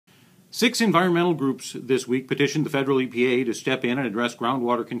6 environmental groups this week petitioned the federal EPA to step in and address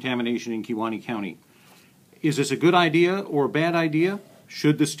groundwater contamination in Kewaunee County. Is this a good idea or a bad idea?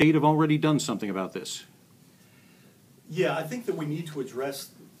 Should the state have already done something about this? Yeah, I think that we need to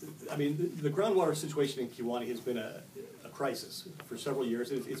address, the groundwater situation in Kewaunee has been a crisis for several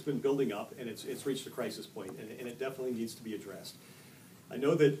years. It's been building up, and it's reached a crisis point, and it definitely needs to be addressed. I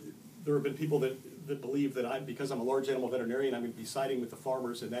know that there have been people that believe that because I'm a large animal veterinarian, I'm going to be siding with the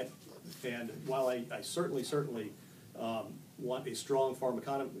farmers, and while I certainly want a strong farm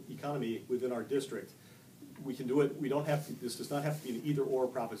economy within our district, we can do it. We don't have to. This does not have to be an either-or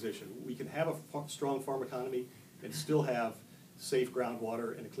proposition. We can have a strong farm economy and still have safe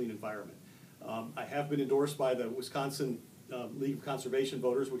groundwater and a clean environment. I have been endorsed by the Wisconsin League of Conservation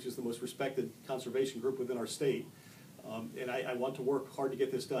Voters, which is the most respected conservation group within our state, and I want to work hard to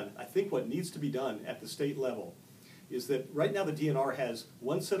get this done. I think what needs to be done at the state level is that right now the DNR has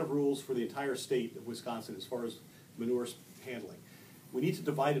one set of rules for the entire state of Wisconsin as far as manure handling. We need to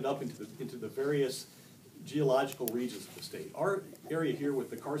divide it up into the various geological regions of the state. Our area here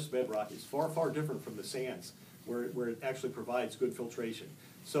with the karst bedrock is far, far different from the sands where it actually provides good filtration.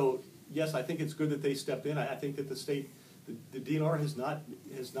 So yes, I think it's good that they stepped in. I think that the state, the DNR has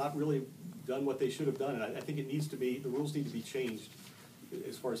not really done what they should have done, and I think it needs to be, the rules need to be changed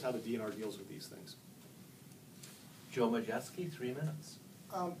as far as how the DNR deals with these things. Joe Majewski, 3 minutes.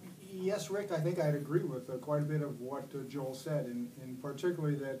 Yes, Rick, I think I'd agree with quite a bit of what Joel said, and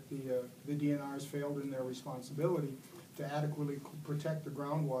particularly that the DNRs failed in their responsibility to adequately protect the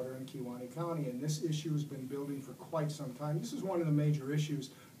groundwater in Kewaunee County, and this issue has been building for quite some time. This is one of the major issues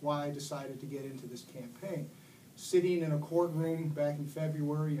why I decided to get into this campaign. Sitting in a courtroom back in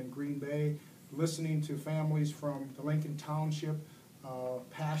February in Green Bay, listening to families from the Lincoln Township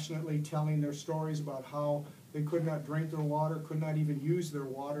passionately telling their stories about how they could not drink their water, could not even use their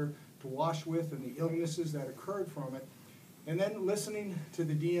water to wash with, and the illnesses that occurred from it. And then listening to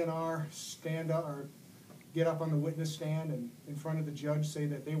the DNR stand up or get up on the witness stand and in front of the judge say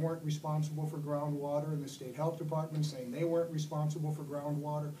that they weren't responsible for groundwater, and the state health department saying they weren't responsible for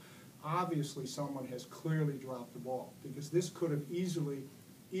groundwater. Obviously someone has clearly dropped the ball, because this could have easily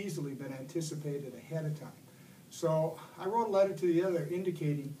been anticipated ahead of time. So I wrote a letter to the editor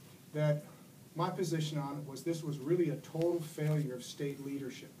indicating that my position on it was this was really a total failure of state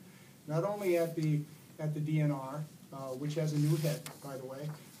leadership. Not only at the DNR, which has a new head, by the way,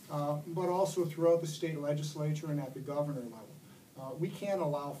 but also throughout the state legislature and at the governor level. We can't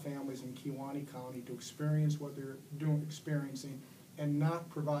allow families in Kewaunee County to experience what they're experiencing and not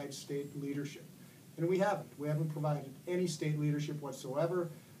provide state leadership. And we haven't. We haven't provided any state leadership whatsoever.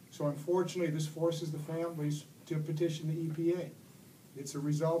 So unfortunately, this forces the families to petition the EPA. It's a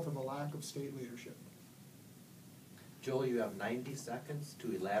result of a lack of state leadership. Joel, you have 90 seconds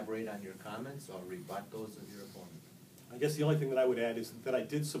to elaborate on your comments or rebut those of your opponent. I guess the only thing that I would add is that I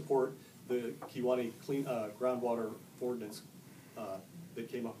did support the Kewaunee clean groundwater ordinance that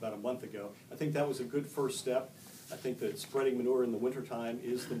came up about a month ago. I think that was a good first step. I think that spreading manure in the wintertime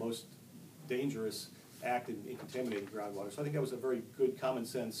is the most dangerous act in contaminating groundwater. So I think that was a very good common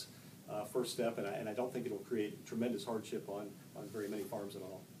sense first step, and I don't think it will create tremendous hardship on very many farms at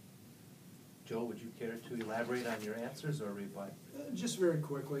all. Joe, would you care to elaborate on your answers or rebut? Just very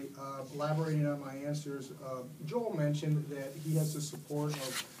quickly, elaborating on my answers, Joel mentioned that he has the support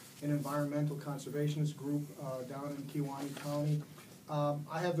of an environmental conservationist group down in Kewaunee County.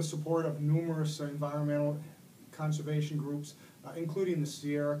 I have the support of numerous environmental conservation groups, including the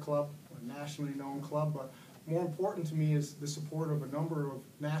Sierra Club, a nationally known club, but more important to me is the support of a number of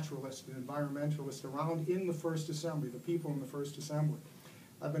naturalists and environmentalists around in the First Assembly, the people in the First Assembly.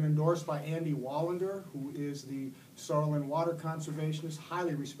 I've been endorsed by Andy Wallander, who is the soil and water conservationist,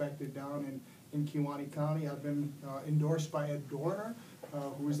 highly respected down in Kewaunee County. I've been endorsed by Ed Dorner,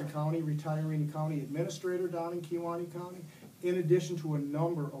 who is the retiring county administrator down in Kewaunee County, in addition to a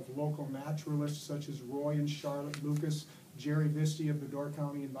number of local naturalists such as Roy and Charlotte Lucas, Jerry Visti of the Door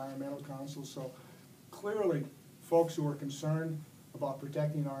County Environmental Council. So clearly, folks who are concerned about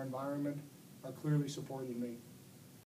protecting our environment are clearly supporting me.